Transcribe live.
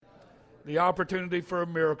The opportunity for a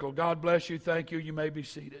miracle. God bless you. Thank you. You may be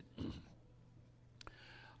seated.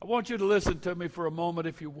 I want you to listen to me for a moment,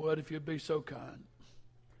 if you would, if you'd be so kind.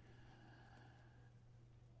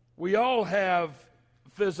 We all have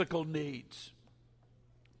physical needs.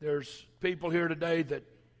 There's people here today that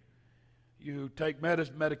you take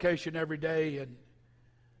medication every day, and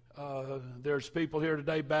there's people here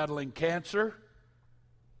today battling cancer.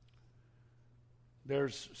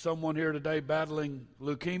 There's someone here today battling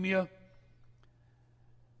leukemia.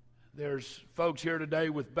 There's folks here today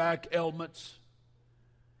with back ailments,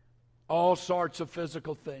 all sorts of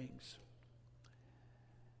physical things.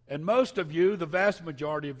 And most of you, the vast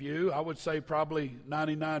majority of you, I would say probably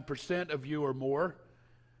 99% of you or more,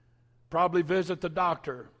 probably visit the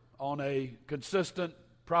doctor on a consistent,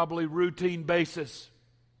 probably routine basis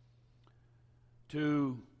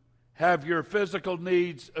to have your physical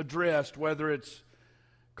needs addressed, whether it's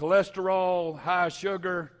cholesterol, high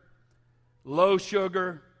sugar, low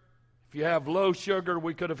sugar. If you have low sugar,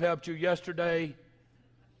 we could have helped you yesterday.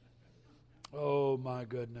 Oh, my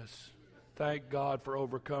goodness. Thank God for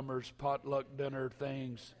Overcomers, potluck dinner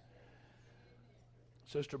things.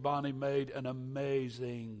 Sister Bonnie made an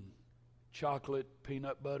amazing chocolate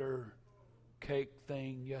peanut butter cake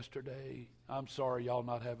thing yesterday. I'm sorry y'all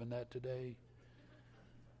not having that today.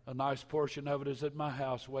 A nice portion of it is at my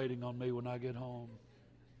house waiting on me when I get home.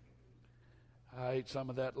 I ate some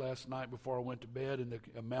of that last night before I went to bed, and the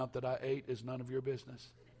amount that I ate is none of your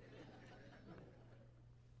business.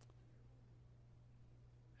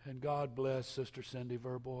 And God bless Sister Cindy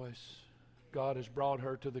Verbois. God has brought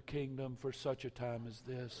her to the kingdom for such a time as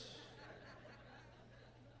this.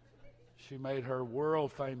 She made her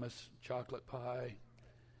world-famous chocolate pie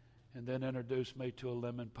and then introduced me to a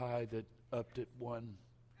lemon pie that upped it one.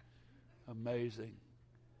 Amazing.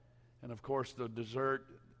 And, of course, the dessert,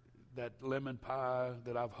 that lemon pie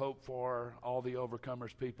that I've hoped for, all the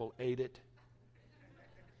Overcomers people ate it.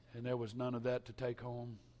 And there was none of that to take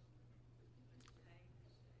home.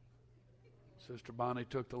 Sister Bonnie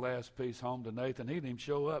took the last piece home to Nathan. He didn't even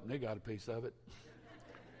show up, and he got a piece of it.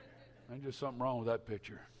 There's just something wrong with that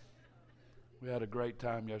picture. We had a great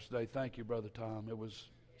time yesterday. Thank you, Brother Tom. It was,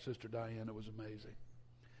 Sister Diane, it was amazing.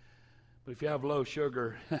 But if you have low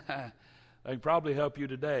sugar, they can probably help you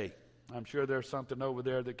today. I'm sure there's something over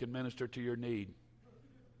there that can minister to your need.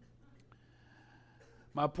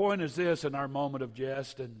 My point is this in our moment of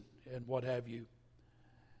jest and what have you.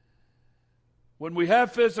 When we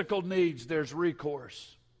have physical needs, there's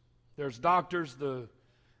recourse. There's doctors,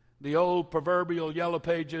 the old proverbial yellow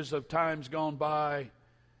pages of times gone by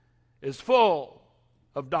is full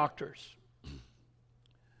of doctors.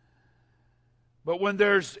 But when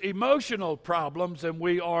there's emotional problems and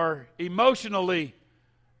we are emotionally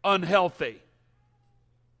unhealthy,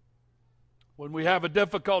 when we have a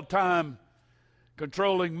difficult time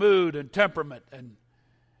controlling mood and temperament and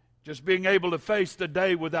just being able to face the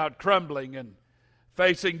day without crumbling and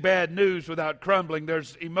facing bad news without crumbling,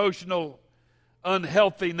 there's emotional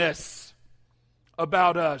unhealthiness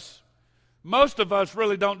about us. Most of us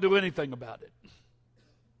really don't do anything about it.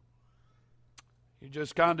 You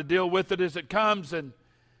just kind of deal with it as it comes, and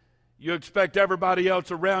you expect everybody else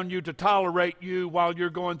around you to tolerate you while you're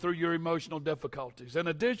going through your emotional difficulties. In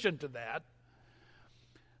addition to that,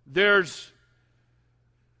 there's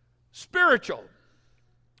spiritual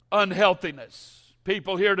unhealthiness.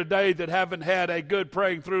 People here today that haven't had a good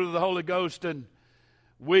praying through of the Holy Ghost in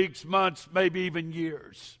weeks, months, maybe even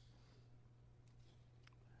years.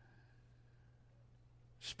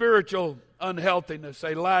 Spiritual unhealthiness,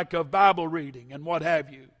 a lack of Bible reading and what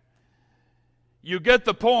have you. You get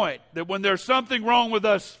the point that when there's something wrong with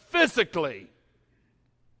us physically,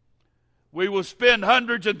 we will spend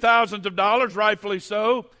hundreds and thousands of dollars, rightfully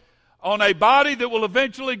so, on a body that will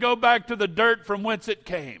eventually go back to the dirt from whence it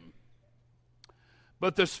came.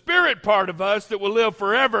 But the spirit part of us that will live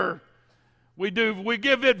forever, we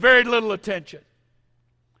give it very little attention.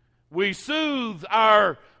 We soothe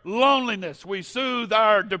our loneliness. We soothe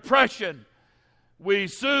our depression. We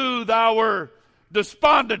soothe our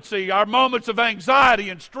despondency, our moments of anxiety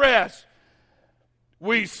and stress.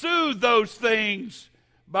 We soothe those things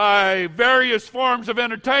by various forms of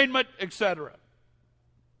entertainment, etc.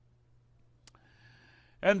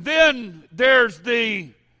 And then there's the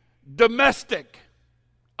domestic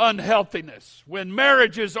unhealthiness, when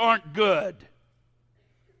marriages aren't good.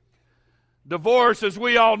 Divorce, as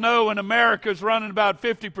we all know, in America is running about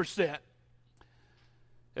 50%.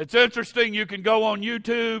 It's interesting, you can go on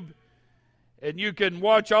YouTube and you can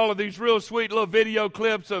watch all of these real sweet little video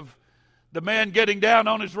clips of the man getting down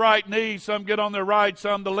on his right knee. Some get on their right,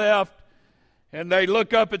 some the left. And they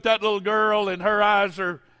look up at that little girl and her eyes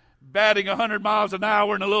are batting 100 miles an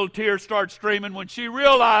hour, and a little tear starts streaming when she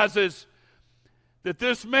realizes that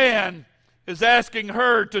this man is asking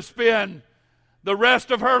her to spend the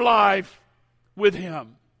rest of her life with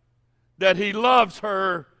him, that he loves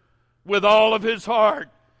her with all of his heart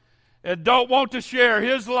and don't want to share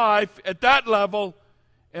his life at that level,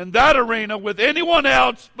 in that arena, with anyone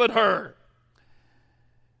else but her.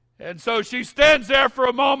 And so she stands there for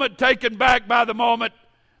a moment, taken back by the moment.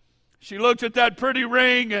 She looks at that pretty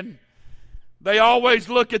ring, and they always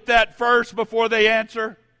look at that first before they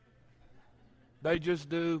answer. They just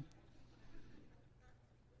do.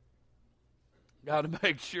 Got to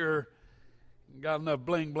make sure, got enough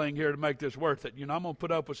bling bling here to make this worth it. You know, I'm going to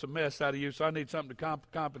put up with some mess out of you, so I need something to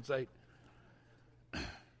compensate.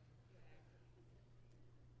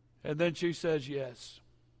 And then she says yes.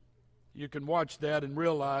 You can watch that and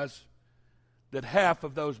realize that half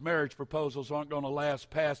of those marriage proposals aren't going to last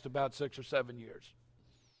past about 6 or 7 years.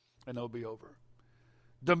 And they'll be over.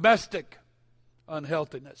 Domestic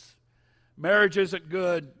unhealthiness. Marriage isn't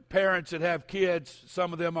good. Parents that have kids,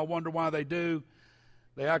 some of them, I wonder why they do.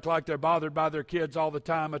 They act like they're bothered by their kids all the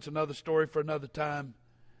time. It's another story for another time.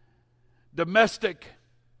 Domestic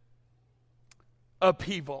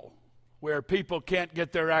upheaval, where people can't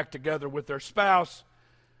get their act together with their spouse,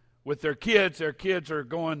 with their kids. Their kids are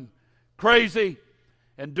going crazy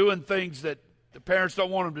and doing things that the parents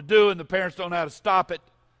don't want them to do, and the parents don't know how to stop it.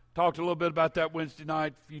 Talked a little bit about that Wednesday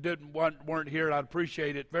night. If you weren't here, I'd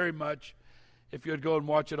appreciate it very much if you'd go and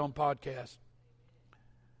watch it on podcast.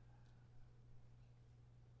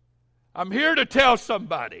 I'm here to tell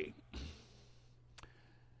somebody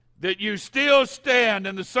that you still stand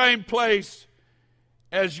in the same place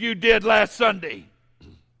as you did last Sunday.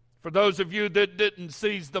 For those of you that didn't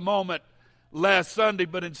seize the moment last Sunday,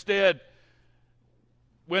 but instead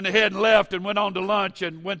went ahead and left and went on to lunch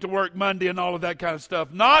and went to work Monday and all of that kind of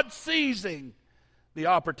stuff, not seizing the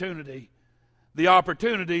opportunity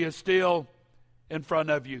is still in front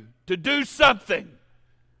of you to do something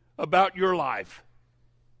about your life.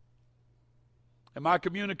 Am I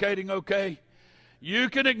communicating okay? You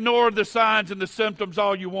can ignore the signs and the symptoms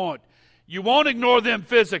all you want. You won't ignore them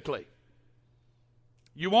physically.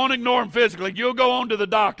 You'll go on to the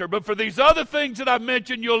doctor. But for these other things that I've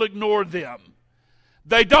mentioned, you'll ignore them.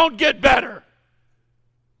 They don't get better.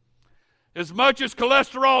 As much as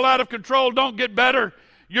cholesterol out of control don't get better,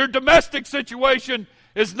 your domestic situation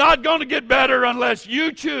is not going to get better unless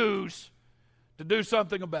you choose to do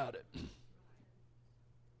something about it.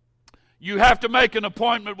 You have to make an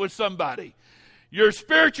appointment with somebody. Your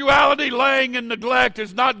spirituality laying in neglect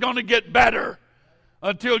is not going to get better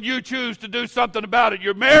until you choose to do something about it.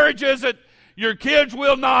 Your marriage isn't. Your kids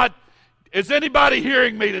will not. Is anybody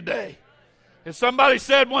hearing me today? As somebody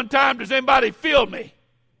said one time, does anybody feel me?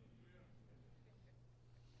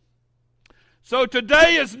 So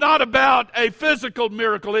today is not about a physical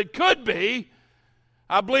miracle. It could be.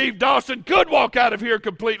 I believe Dawson could walk out of here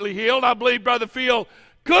completely healed. I believe Brother Phil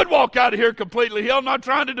could walk out of here completely healed. I'm not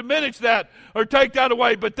trying to diminish that or take that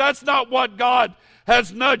away, but that's not what God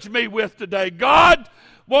has nudged me with today. God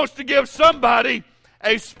wants to give somebody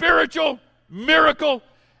a spiritual miracle,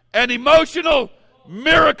 an emotional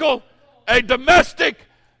miracle, a domestic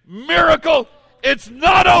miracle. It's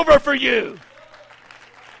not over for you.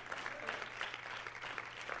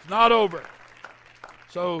 It's not over.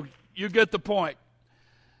 So you get the point.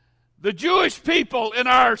 The Jewish people in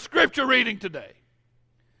our scripture reading today,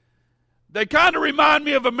 they kind of remind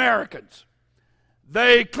me of Americans.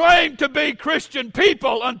 They claim to be Christian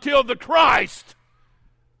people until the Christ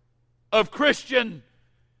of Christian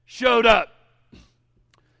showed up.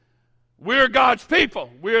 We're God's people.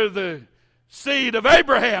 We're the seed of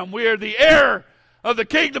Abraham. We're the heir of the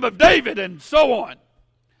kingdom of David, and so on.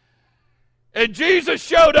 And Jesus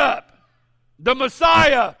showed up, the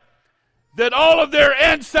Messiah that all of their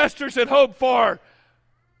ancestors had hoped for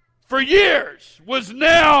years, was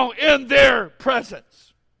now in their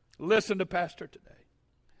presence. Listen to Pastor today.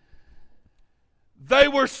 They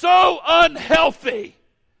were so unhealthy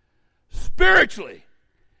spiritually,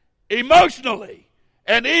 emotionally,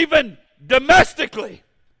 and even domestically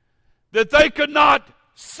that they could not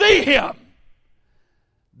see him.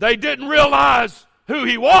 They didn't realize who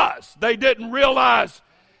he was. They didn't realize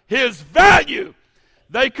his value.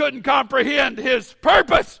 They couldn't comprehend his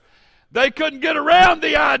purpose. They couldn't get around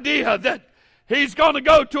the idea that he's going to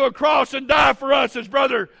go to a cross and die for us, as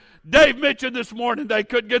Brother Dave mentioned this morning. They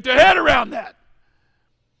couldn't get their head around that.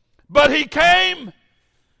 But he came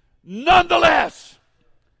nonetheless.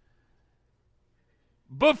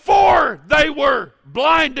 Before they were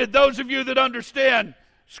blinded, those of you that understand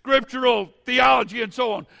scriptural theology and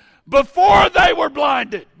so on, Before they were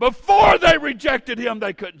blinded, before they rejected him,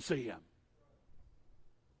 they couldn't see him.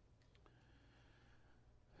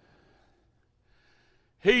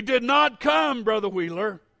 He did not come, Brother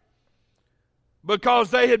Wheeler,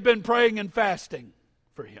 because they had been praying and fasting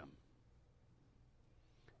for him.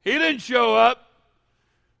 He didn't show up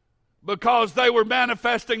because they were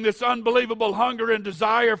manifesting this unbelievable hunger and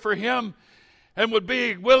desire for him and would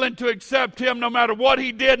be willing to accept him no matter what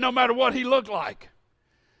he did, no matter what he looked like.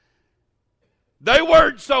 They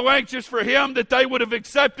weren't so anxious for him that they would have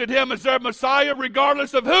accepted him as their Messiah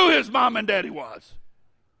regardless of who his mom and daddy was,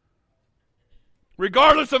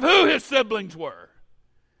 regardless of who his siblings were.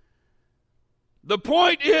 The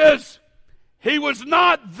point is, he was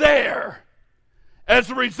not there as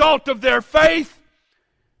a result of their faith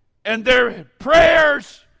and their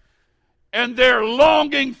prayers and their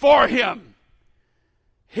longing for him.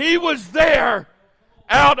 He was there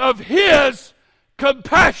out of his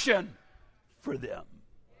compassion for them.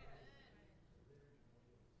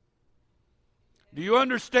 Do you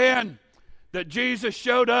understand that Jesus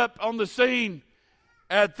showed up on the scene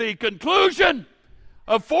at the conclusion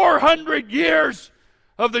of 400 years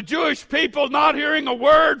of the Jewish people not hearing a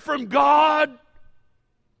word from God?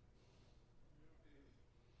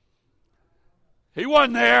 He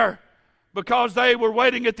wasn't there because they were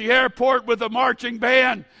waiting at the airport with a marching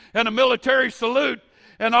band and a military salute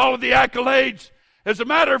and all of the accolades. As a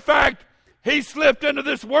matter of fact, he slipped into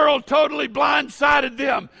this world, totally blindsided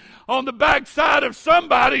them on the backside of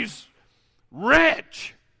somebody's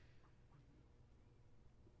ranch,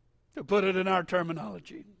 to put it in our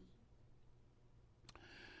terminology.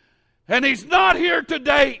 And he's not here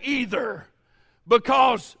today either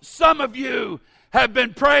because some of you have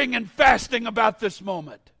been praying and fasting about this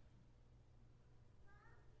moment.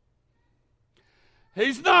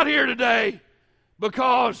 He's not here today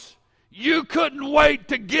because you couldn't wait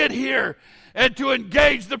to get here and to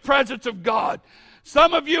engage the presence of God.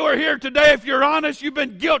 Some of you are here today, if you're honest, you've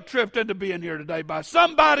been guilt-tripped into being here today by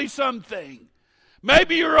somebody, something.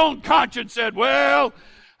 Maybe your own conscience said, well,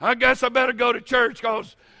 I guess I better go to church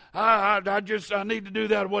because I need to do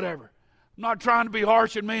that or whatever. I'm not trying to be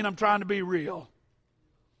harsh and mean, I'm trying to be real.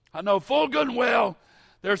 I know full good and well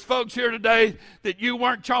there's folks here today that you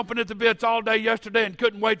weren't chomping at the bits all day yesterday and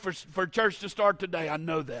couldn't wait for church to start today. I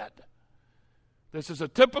know that. This is a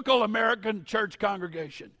typical American church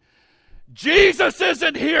congregation. Jesus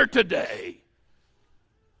isn't here today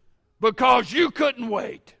because you couldn't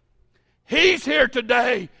wait. He's here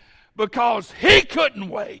today because he couldn't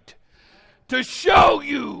wait to show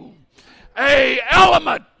you an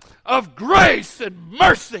element of grace and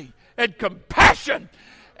mercy and compassion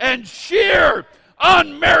and sheer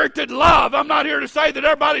unmerited love. I'm not here to say that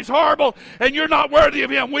everybody's horrible and you're not worthy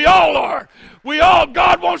of him. We all are.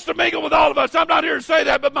 God wants to mingle with all of us. I'm not here to say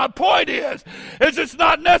that, but my point is it's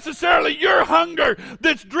not necessarily your hunger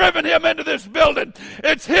that's driven him into this building.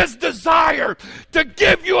 It's his desire to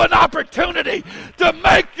give you an opportunity to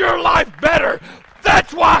make your life better.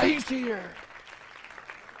 That's why he's here.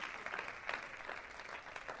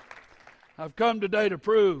 I've come today to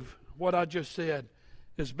prove what I just said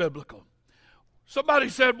is biblical. Somebody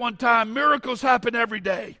said one time, miracles happen every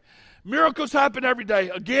day. Miracles happen every day.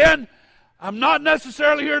 Again, I'm not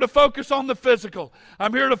necessarily here to focus on the physical.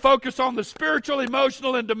 I'm here to focus on the spiritual,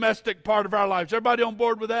 emotional, and domestic part of our lives. Everybody on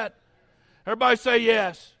board with that? Everybody say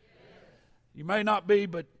yes. You may not be,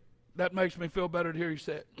 but that makes me feel better to hear you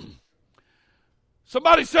say it.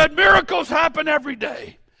 Somebody said miracles happen every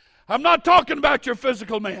day. I'm not talking about your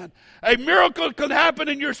physical man. A miracle could happen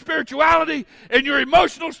in your spirituality, in your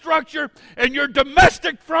emotional structure, in your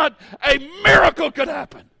domestic front. A miracle could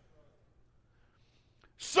happen.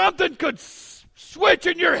 Something could switch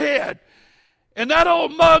in your head. And that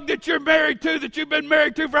old mug that you're married to, that you've been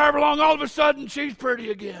married to for however long, all of a sudden she's pretty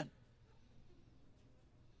again.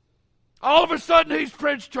 All of a sudden he's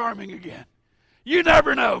Prince Charming again. You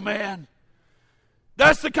never know, man.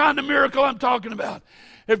 That's the kind of miracle I'm talking about.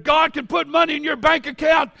 If God can put money in your bank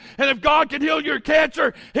account, and if God can heal your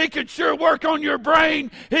cancer, he can sure work on your brain.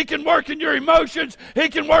 He can work in your emotions. He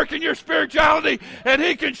can work in your spirituality. And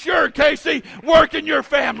he can sure, Casey, work in your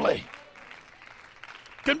family.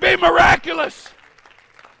 Can be miraculous.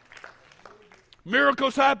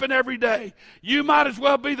 Miracles happen every day. You might as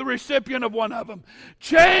well be the recipient of one of them.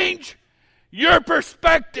 Change your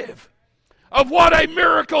perspective of what a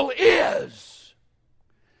miracle is,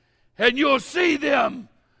 and you'll see them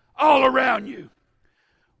all around you.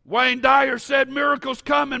 Wayne Dyer said, miracles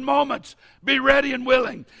come in moments. Be ready and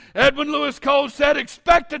willing. Edwin Lewis Cole said,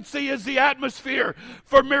 expectancy is the atmosphere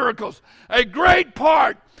for miracles. A great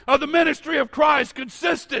part of the ministry of Christ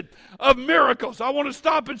consisted of miracles. I want to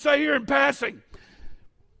stop and say here in passing,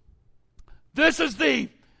 this is the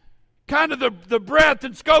kind of the breadth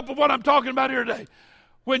and scope of what I'm talking about here today.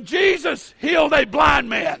 When Jesus healed a blind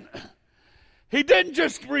man, he didn't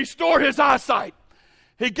just restore his eyesight.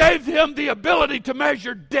 He gave him the ability to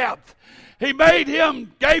measure depth. He gave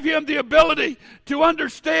him the ability to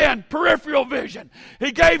understand peripheral vision.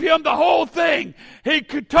 He gave him the whole thing. He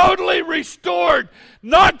could totally restored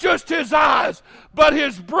not just his eyes, but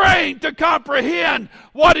his brain to comprehend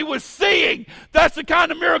what he was seeing. That's the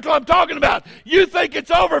kind of miracle I'm talking about. You think it's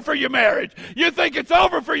over for your marriage. You think it's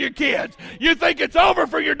over for your kids. You think it's over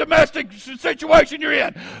for your domestic situation you're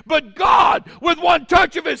in. But God, with one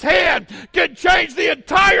touch of his hand, can change the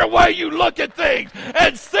entire way you look at things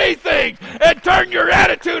and see things and turn your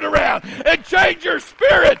attitude around and change your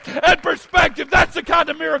spirit and perspective. That's the kind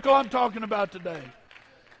of miracle I'm talking about today.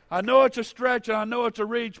 I know it's a stretch and I know it's a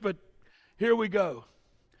reach, but here we go.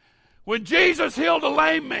 When Jesus healed a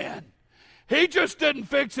lame man, he just didn't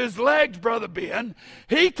fix his legs, Brother Ben.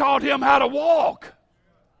 He taught him how to walk.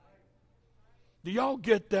 Do y'all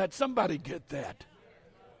get that? Somebody get that.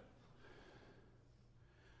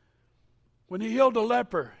 When he healed a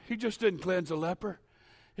leper, he just didn't cleanse a leper.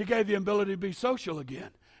 He gave the ability to be social again.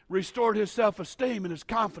 Restored his self-esteem and his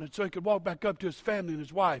confidence so he could walk back up to his family and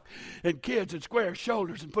his wife and kids and square his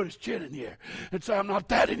shoulders and put his chin in the air and say, I'm not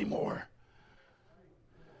that anymore.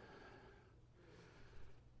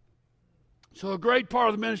 So a great part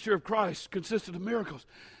of the ministry of Christ consisted of miracles.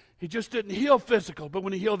 He just didn't heal physical, but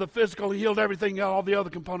when he healed the physical, he healed everything, all the other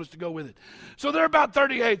components to go with it. So there are about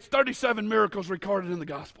 37 miracles recorded in the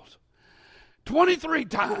Gospels. 23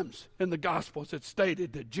 times in the Gospels it's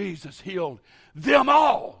stated that Jesus healed them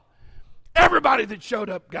all. Everybody that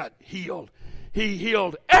showed up got healed. He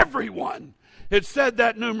healed everyone. It said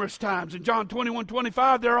that numerous times. In John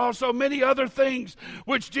 21:25, there are also many other things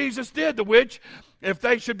which Jesus did, the which, if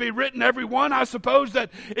they should be written every one, I suppose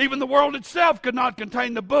that even the world itself could not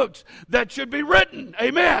contain the books that should be written.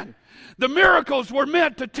 Amen. The miracles were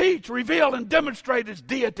meant to teach, reveal, and demonstrate his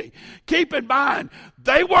deity. Keep in mind,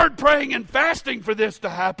 they weren't praying and fasting for this to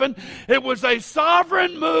happen. It was a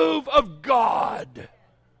sovereign move of God.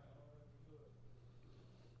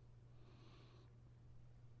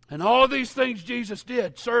 And all of these things Jesus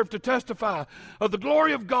did serve to testify of the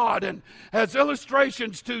glory of God and as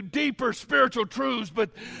illustrations to deeper spiritual truths. But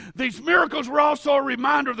these miracles were also a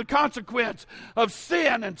reminder of the consequence of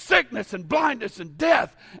sin and sickness and blindness and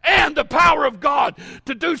death and the power of God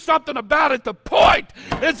to do something about it. The point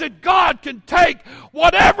is that God can take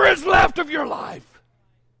whatever is left of your life.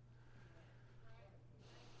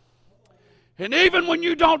 And even when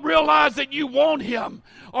you don't realize that you want him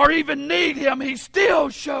or even need him, he still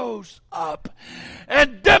shows up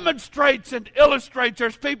and demonstrates and illustrates.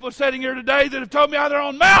 There's people sitting here today that have told me out of their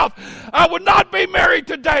own mouth, I would not be married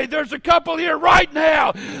today. There's a couple here right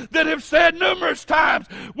now that have said numerous times,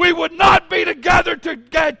 we would not be together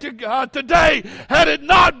today had it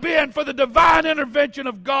not been for the divine intervention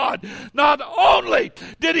of God. Not only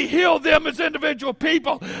did he heal them as individual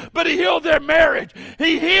people, but he healed their marriage.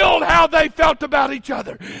 He healed how they felt about each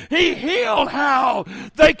other. He healed how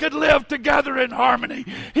they could live together in harmony.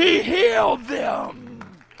 He healed them.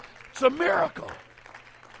 It's a miracle.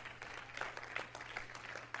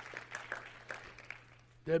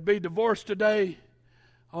 They'd be divorced today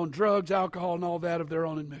on drugs, alcohol, and all that of their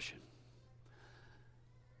own admission.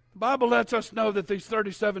 The Bible lets us know that these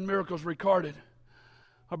 37 miracles recorded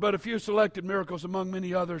are but a few selected miracles among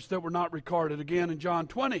many others that were not recorded. Again, in John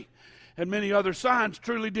 20, and many other signs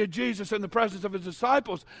truly did Jesus in the presence of his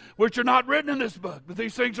disciples, which are not written in this book. But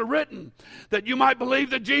these things are written that you might believe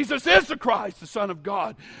that Jesus is the Christ, the Son of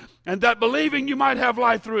God, and that believing you might have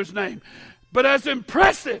life through his name. But as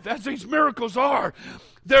impressive as these miracles are,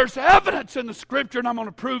 there's evidence in the Scripture, and I'm going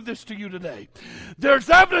to prove this to you today. There's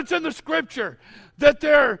evidence in the Scripture that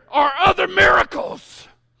there are other miracles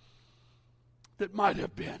that might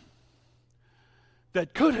have been,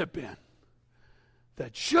 that could have been,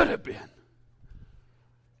 that should have been,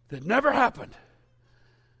 that never happened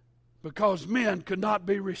because men could not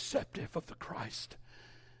be receptive of the Christ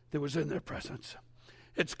that was in their presence.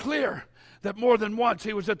 It's clear that more than once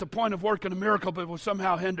he was at the point of working a miracle but was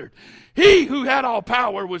somehow hindered. He who had all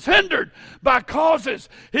power was hindered by causes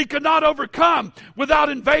he could not overcome without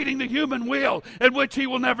invading the human will, in which he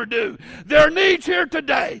will never do. There are needs here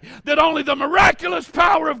today that only the miraculous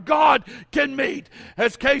power of God can meet.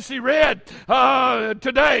 As Casey read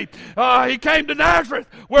today, he came to Nazareth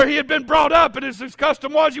where he had been brought up, and as his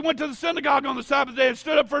custom was, he went to the synagogue on the Sabbath day and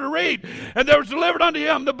stood up for to read. And there was delivered unto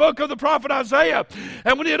him the book of the prophet Isaiah.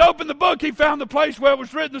 And when he had opened the book, he found the place where it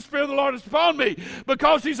was written, the Spirit of the Lord is upon me,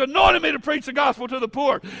 because he's anointed me to preach the gospel to the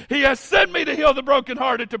poor. He has sent me to heal the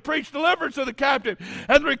brokenhearted, to preach deliverance to the captive,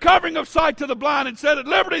 and the recovering of sight to the blind, and set at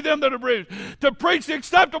liberty them that are bruised, to preach the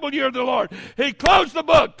acceptable year of the Lord. He closed the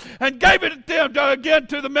book and gave it again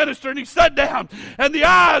to the minister, and he sat down, and the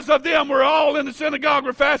eyes of them were all in the synagogue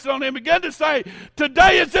were fastened on him, began to say,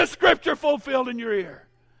 today is this scripture fulfilled in your ear.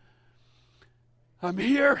 I'm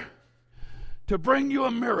here to bring you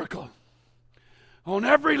a miracle on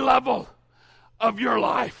every level of your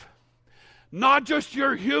life. Not just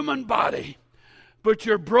your human body, but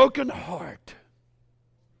your broken heart,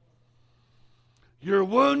 your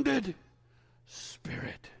wounded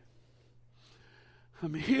spirit.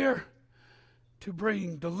 I'm here to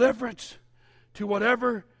bring deliverance to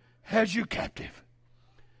whatever has you captive.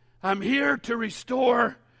 I'm here to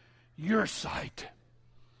restore your sight.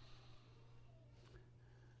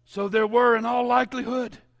 So there were, in all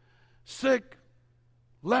likelihood, sick,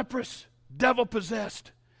 leprous,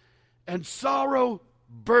 devil-possessed, and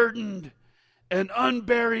sorrow-burdened and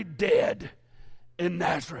unburied dead in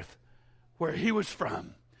Nazareth, where he was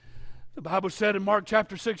from. The Bible said in Mark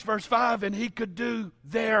chapter 6, verse 5, and he could do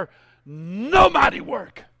there no mighty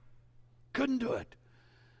work. Couldn't do it,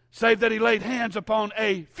 save that he laid hands upon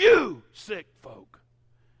a few sick folk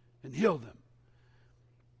and healed them.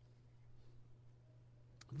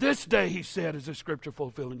 This day, he said, is a scripture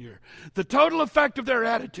fulfilling year. The total effect of their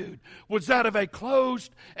attitude was that of a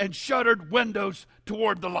closed and shuttered windows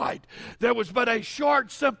toward the light. There was but a short,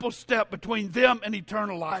 simple step between them and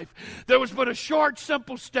eternal life. There was but a short,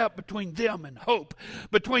 simple step between them and hope,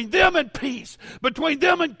 between them and peace, between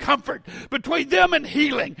them and comfort, between them and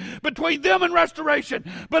healing, between them and restoration.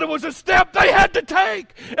 But it was a step they had to take,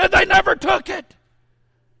 and they never took it.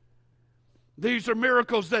 These are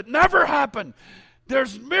miracles that never happen.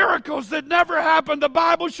 There's miracles that never happen. The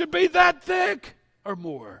Bible should be that thick or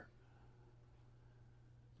more.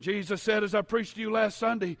 Jesus said, as I preached to you last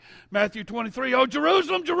Sunday, Matthew 23, "O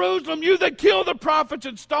Jerusalem, Jerusalem, you that kill the prophets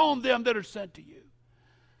and stone them that are sent to you.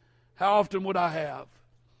 How often would I have?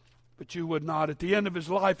 But you would not." At the end of his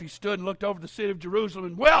life, he stood and looked over the city of Jerusalem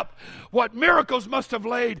and wept. What miracles must have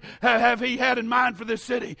he had in mind for this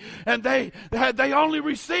city? And they only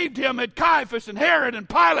received him at Caiaphas and Herod and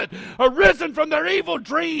Pilate, arisen from their evil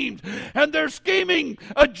dreams and their scheming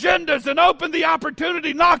agendas, and opened the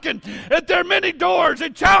opportunity, knocking at their many doors.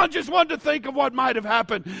 It challenges one to think of what might have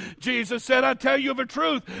happened. Jesus said, I tell you of a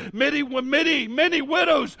truth, many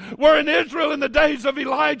widows were in Israel in the days of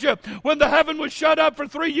Elijah, when the heaven was shut up for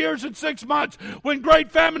 3 years and 6 months, when great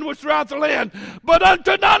famine was throughout the land. But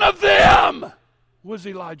unto none of them was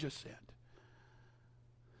Elijah sent,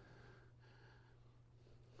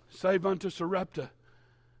 save unto Sarepta,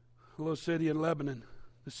 a little city in Lebanon,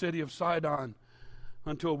 the city of Sidon,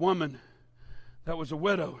 unto a woman that was a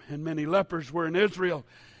widow. And many lepers were in Israel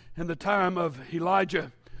in the time of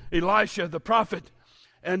Elisha the prophet,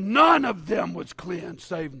 and none of them was cleansed,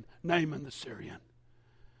 save Naaman the Syrian.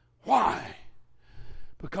 Why?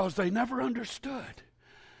 Because they never understood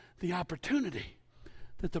the opportunity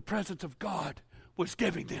that the presence of God was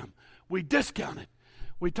giving them. We discount it.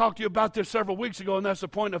 We talked to you about this several weeks ago, and that's the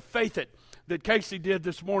point of faith that Casey did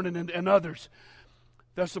this morning and others.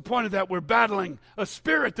 That's the point of that. We're battling a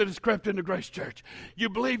spirit that has crept into Grace Church. You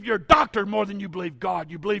believe your doctor more than you believe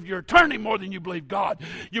God. You believe your attorney more than you believe God.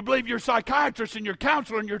 You believe your psychiatrist and your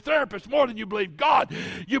counselor and your therapist more than you believe God.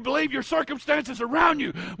 You believe your circumstances around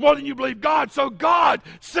you more than you believe God. So God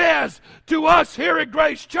says to us here at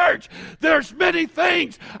Grace Church, there's many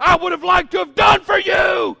things I would have liked to have done for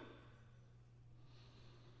you.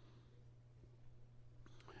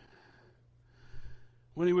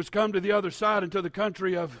 When he was come to the other side into the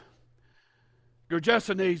country of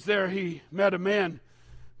Gergesenes, there he met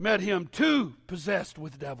him 2 possessed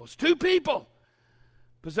with devils. 2 people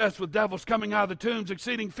possessed with devils coming out of the tombs,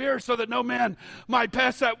 exceeding fierce, so that no man might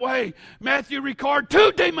pass that way. Matthew records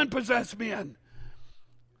 2 demon-possessed men.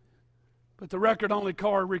 But the record only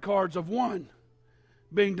records of 1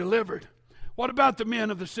 being delivered. What about the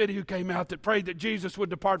men of the city who came out that prayed that Jesus would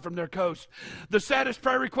depart from their coast? The saddest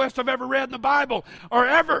prayer request I've ever read in the Bible, or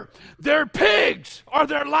ever. Their pigs or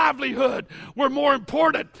their livelihood were more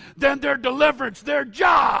important than their deliverance, their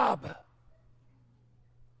job.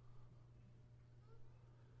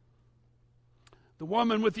 The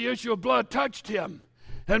woman with the issue of blood touched him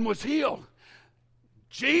and was healed.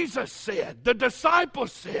 Jesus said, the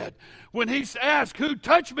disciples said, when he asked, who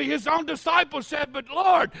touched me? His own disciples said, but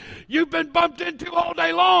Lord, you've been bumped into all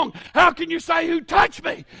day long. How can you say who touched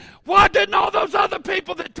me? Why didn't all those other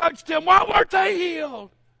people that touched him, why weren't they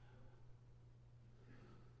healed?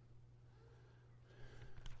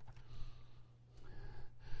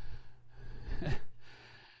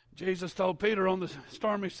 Jesus told Peter on the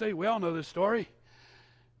stormy sea, we all know this story.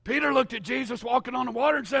 Peter looked at Jesus walking on the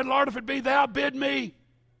water and said, Lord, if it be thou, bid me.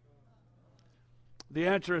 The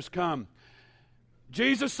answer has come.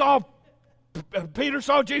 Peter saw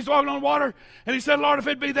Jesus walking on the water, and he said, Lord, if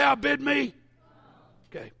it be thou, bid me.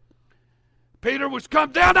 Okay. Peter was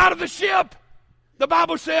come down out of the ship, the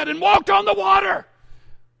Bible said, and walked on the water.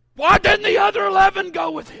 Why didn't the other 11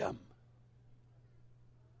 go with him?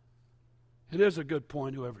 It is a good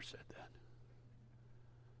point, whoever said that.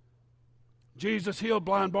 Jesus healed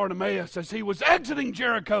blind Bartimaeus as he was exiting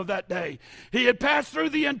Jericho that day. He had passed through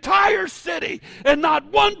the entire city, and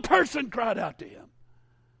not one person cried out to him.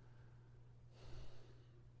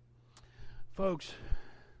 Folks,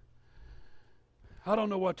 I don't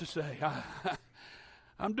know what to say.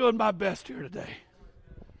 I'm doing my best here today.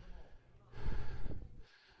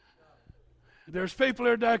 There's people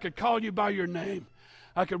here that could call you by your name.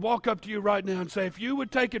 I could walk up to you right now and say, if you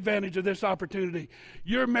would take advantage of this opportunity,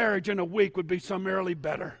 your marriage in a week would be summarily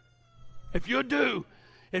better. If you'd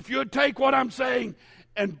take what I'm saying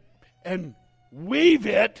and weave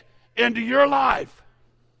it into your life,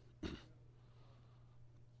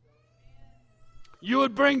 you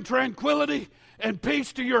would bring tranquility and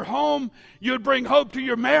peace to your home. You'd bring hope to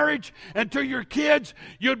your marriage and to your kids.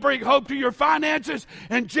 You'd bring hope to your finances.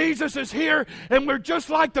 And Jesus is here, and we're just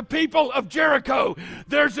like the people of Jericho.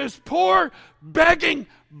 There's this poor, begging,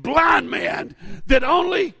 blind man that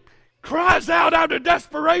only cries out of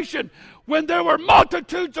desperation when there were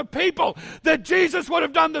multitudes of people that Jesus would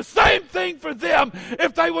have done the same thing for them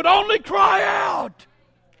if they would only cry out.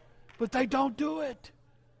 But they don't do it.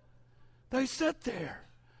 They sit there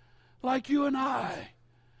like you and I.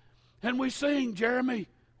 And we sing, Jeremy,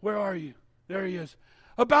 where are you? There he is.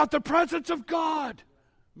 About the presence of God.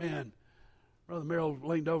 Man, Brother Merrill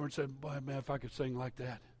leaned over and said, boy, man, if I could sing like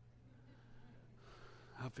that.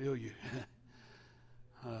 I feel you.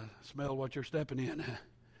 Smell what you're stepping in.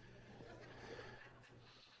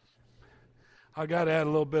 I got to add a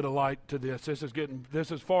little bit of light to this.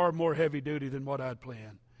 This is far more heavy duty than what I'd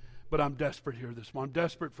planned. But I'm desperate here this morning. I'm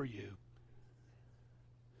desperate for you.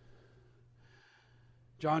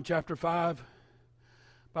 John chapter 5.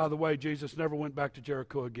 By the way, Jesus never went back to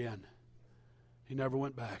Jericho again. He never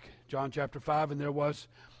went back. John chapter 5, and there was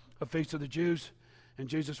a feast of the Jews, and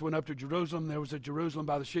Jesus went up to Jerusalem. There was at Jerusalem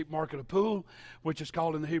by the sheep market a pool, which is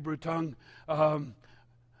called in the Hebrew tongue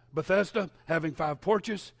Bethesda, having 5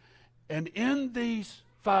 porches. And in these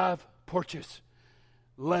 5 porches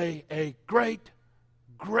lay a great,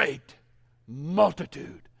 great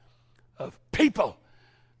multitude of people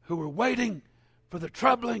who were waiting for the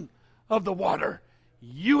troubling of the water.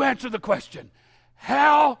 You answer the question.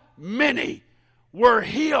 How many were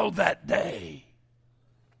healed that day?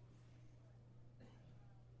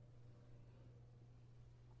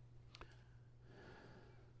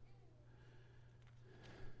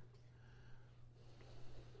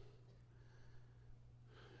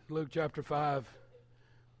 Luke chapter 5.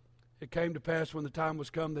 It came to pass when the time was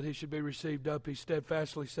come that he should be received up, he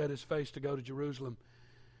steadfastly set his face to go to Jerusalem.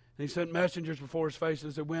 And he sent messengers before his face.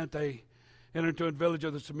 As they went, they entered into a village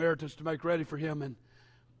of the Samaritans to make ready for him. And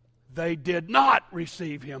they did not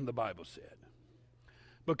receive him, the Bible said,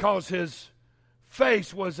 because his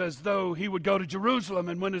face was as though he would go to Jerusalem.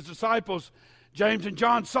 And when his disciples, James and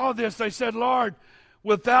John, saw this, they said, Lord,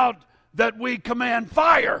 without that we command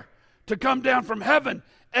fire to come down from heaven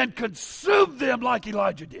and consume them like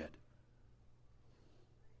Elijah did.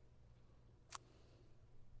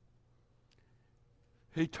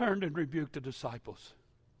 He turned and rebuked the disciples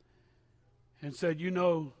and said, you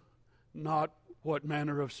know not what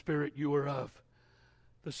manner of spirit you are of.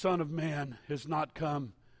 The Son of Man has not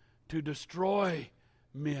come to destroy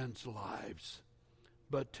men's lives,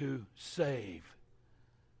 but to save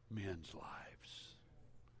men's lives.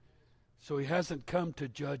 So he hasn't come to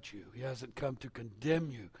judge you. He hasn't come to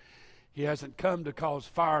condemn you. He hasn't come to cause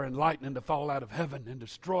fire and lightning to fall out of heaven and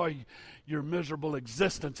destroy your miserable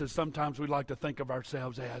existence, as sometimes we like to think of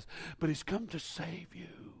ourselves as. But he's come to save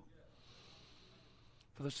you.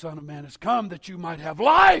 For the Son of Man has come that you might have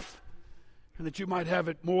life and that you might have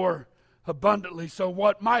it more abundantly. So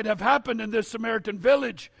what might have happened in this Samaritan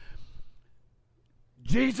village,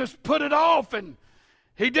 Jesus put it off, and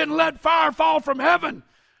he didn't let fire fall from heaven.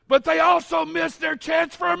 But they also missed their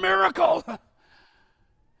chance for a miracle.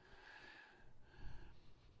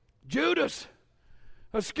 Judas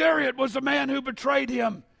Iscariot was the man who betrayed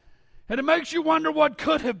him. And it makes you wonder what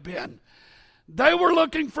could have been. They were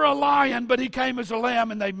looking for a lion, but he came as a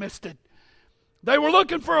lamb, and they missed it. They were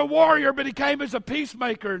looking for a warrior, but he came as a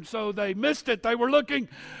peacemaker, and so they missed it. They were looking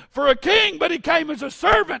for a king, but he came as a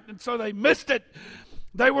servant, and so they missed it.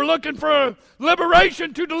 They were looking for a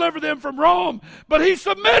liberation to deliver them from Rome, but he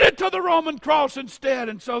submitted to the Roman cross instead,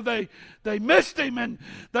 and so they missed him, and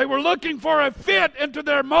they were looking for a fit into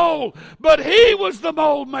their mold, but he was the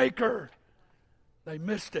mold maker. They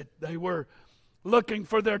missed it. They were looking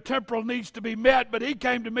for their temporal needs to be met, but he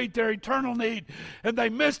came to meet their eternal need, and they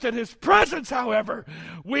missed it. His presence, however,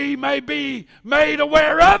 we may be made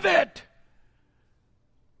aware of it.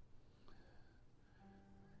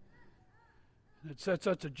 It sets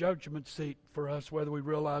us a judgment seat for us whether we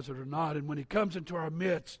realize it or not. And when he comes into our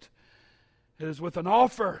midst, it is with an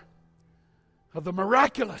offer of the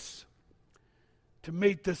miraculous to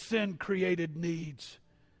meet the sin-created needs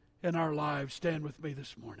in our lives. Stand with me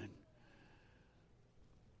this morning.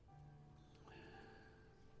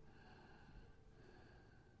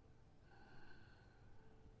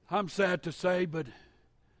 I'm sad to say, but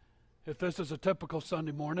if this is a typical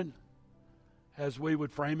Sunday morning, as we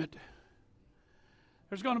would frame it,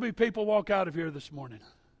 there's going to be people walk out of here this morning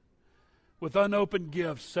with unopened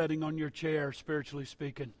gifts sitting on your chair, spiritually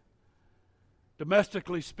speaking,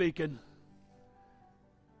 domestically speaking,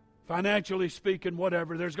 financially speaking,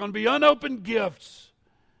 whatever. There's going to be unopened gifts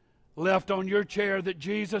left on your chair that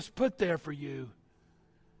Jesus put there for you.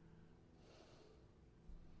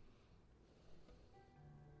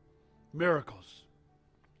 Miracles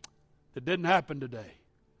that didn't happen today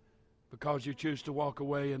because you choose to walk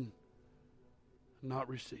away and not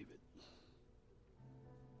receive it.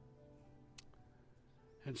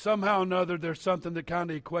 And somehow or another, there's something that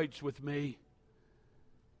kind of equates with me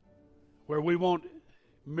where we want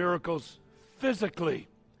miracles physically.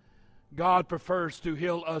 God prefers to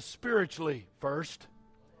heal us spiritually first.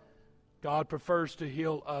 God prefers to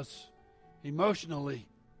heal us emotionally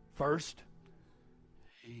first.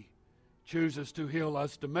 He chooses to heal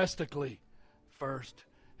us domestically first.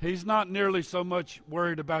 He's not nearly so much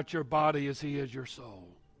worried about your body as he is your soul.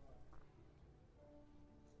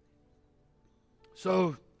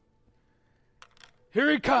 So, here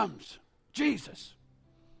he comes, Jesus,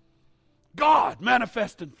 God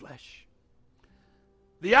manifest in flesh,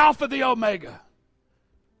 the Alpha, the Omega.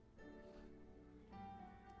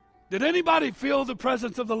 Did anybody feel the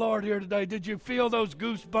presence of the Lord here today? Did you feel those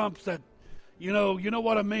goosebumps that, you know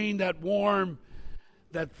what I mean, that warm,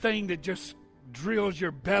 that thing that just drills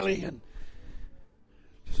your belly and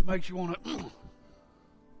just makes you want to.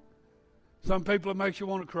 Some people, it makes you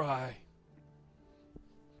want to cry.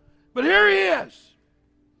 But here he is.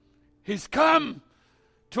 He's come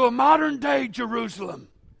to a modern day Jerusalem.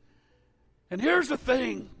 And here's the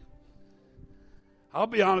thing. I'll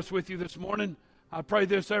be honest with you this morning. I pray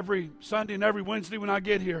this every Sunday and every Wednesday when I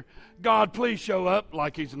get here. God, please show up,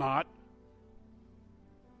 like he's not.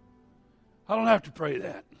 I don't have to pray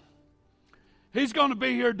that. He's going to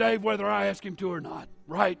be here, Dave, whether I ask him to or not,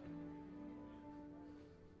 right?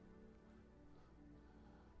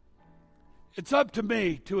 It's up to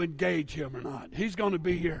me to engage him or not. He's going to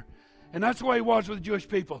be here. And that's the way he was with the Jewish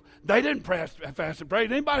people. They didn't fast and pray.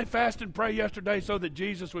 Did anybody fast and pray yesterday so that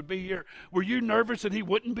Jesus would be here? Were you nervous that he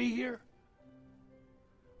wouldn't be here?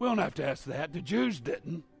 We don't have to ask that. The Jews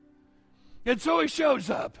didn't. And so he shows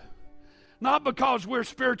up. Not because we're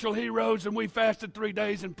spiritual heroes and we fasted 3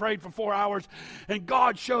 days and prayed for 4 hours and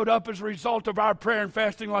God showed up as a result of our prayer and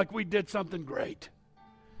fasting like we did something great.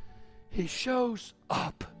 He shows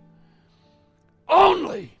up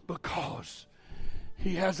only because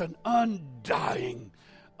he has an undying,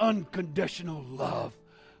 unconditional love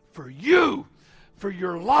for you, for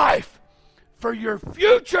your life, for your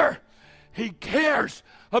future. He cares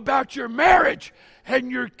about your marriage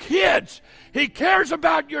and your kids. He cares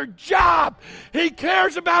about your job. He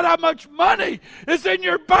cares about how much money is in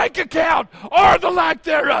your bank account or the lack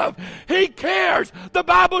thereof. He cares. The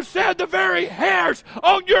Bible said the very hairs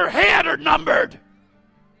on your head are numbered.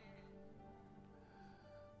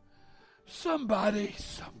 Somebody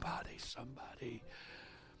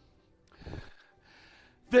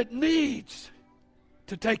that needs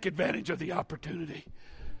to take advantage of the opportunity.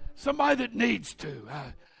 Somebody that needs to.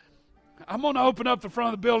 I'm going to open up the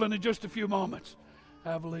front of the building in just a few moments.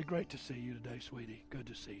 Avalee, great to see you today, sweetie. Good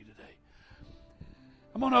to see you today.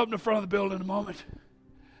 I'm going to open the front of the building in a moment.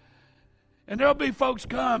 And there'll be folks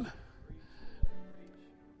come.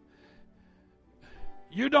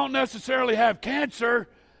 You don't necessarily have cancer,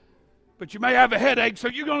 but you may have a headache, so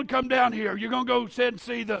you're going to come down here. You're going to go sit and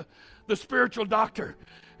see the spiritual doctor.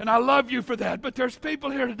 And I love you for that. But there's people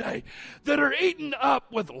here today that are eaten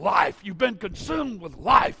up with life. You've been consumed with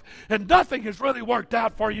life, and nothing has really worked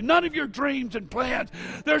out for you. None of your dreams and plans.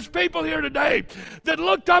 There's people here today that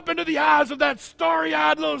looked up into the eyes of that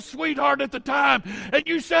starry-eyed little sweetheart at the time, and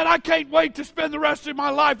you said, I can't wait to spend the rest of my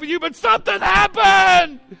life with you, but something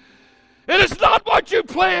happened. And it's not what you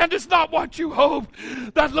planned. It's not what you hoped.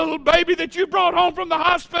 That little baby that you brought home from the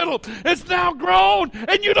hospital is now grown,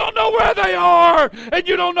 and you don't know where they are, and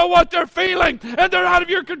you don't know what they're feeling, and they're out of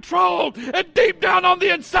your control. And deep down on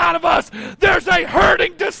the inside of us, there's a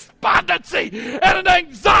hurting despondency and an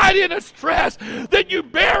anxiety and a stress that you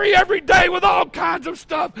bury every day with all kinds of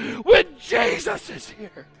stuff when Jesus is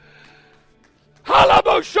here.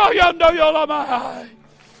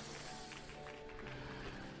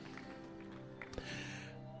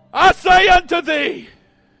 I say unto thee,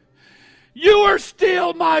 you are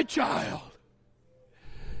still my child,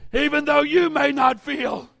 even though you may not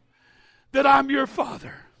feel that I'm your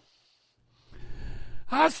father.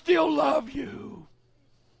 I still love you.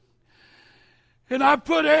 And I've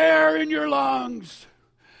put air in your lungs,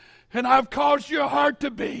 and I've caused your heart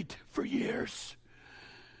to beat for years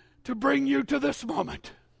to bring you to this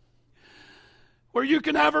moment where you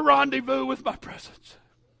can have a rendezvous with my presence.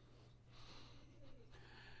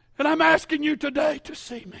 And I'm asking you today to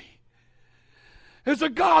see me as a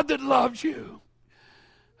God that loves you.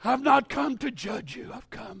 I've not come to judge you.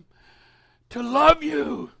 I've come to love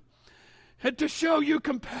you and to show you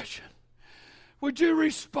compassion. Would you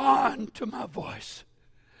respond to my voice?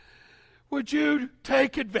 Would you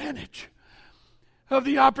take advantage of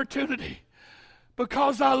the opportunity?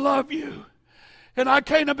 Because I love you, and I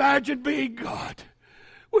can't imagine being God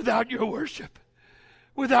without your worship,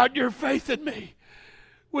 without your faith in me,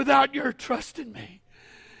 without your trust in me.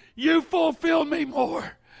 You fulfill me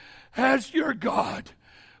more as your God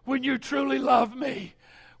when you truly love me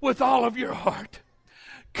with all of your heart.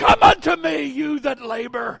 Come unto me, you that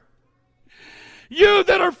labor, you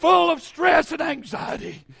that are full of stress and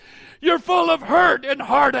anxiety. You're full of hurt and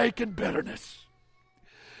heartache and bitterness.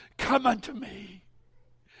 Come unto me.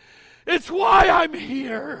 It's why I'm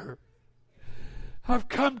here. I've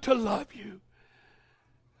come to love you.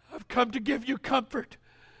 I've come to give you comfort.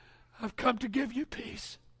 I've come to give you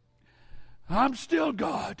peace. I'm still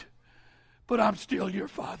God, but I'm still your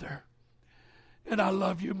Father. And I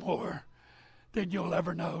love you more than you'll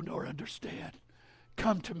ever know nor understand.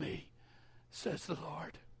 Come to me, says the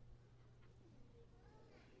Lord.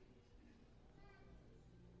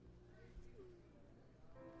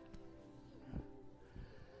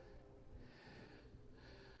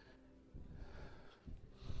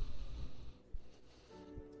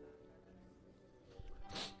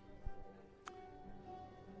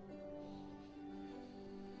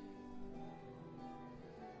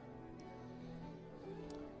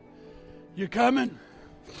 You coming?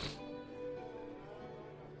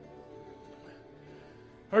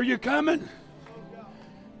 Are you coming?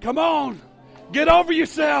 Come on. Get over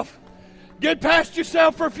yourself. Get past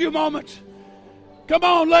yourself for a few moments. Come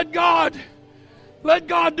on, let God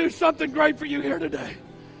do something great for you here today.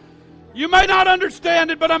 You may not understand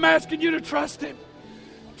it, but I'm asking you to trust Him.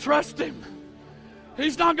 Trust Him.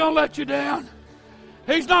 He's not going to let you down.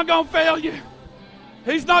 He's not going to fail you.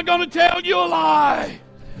 He's not going to tell you a lie.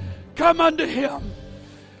 Come unto Him.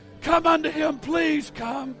 Come unto Him. Please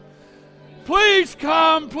come. Please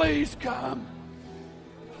come. Please come.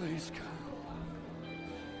 Please come.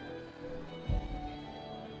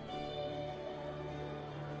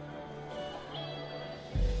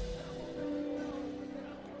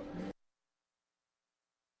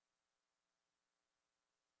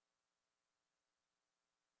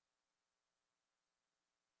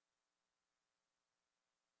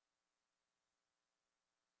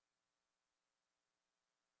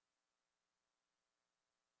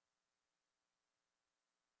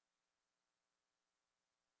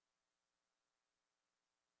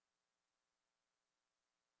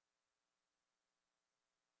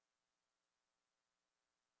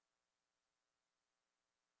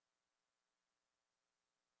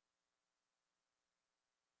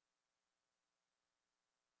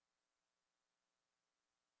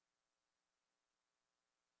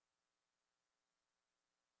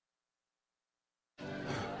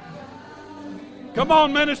 Come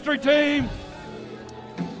on, ministry team.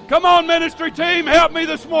 Come on, ministry team. Help me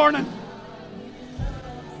this morning.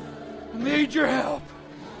 I need your help.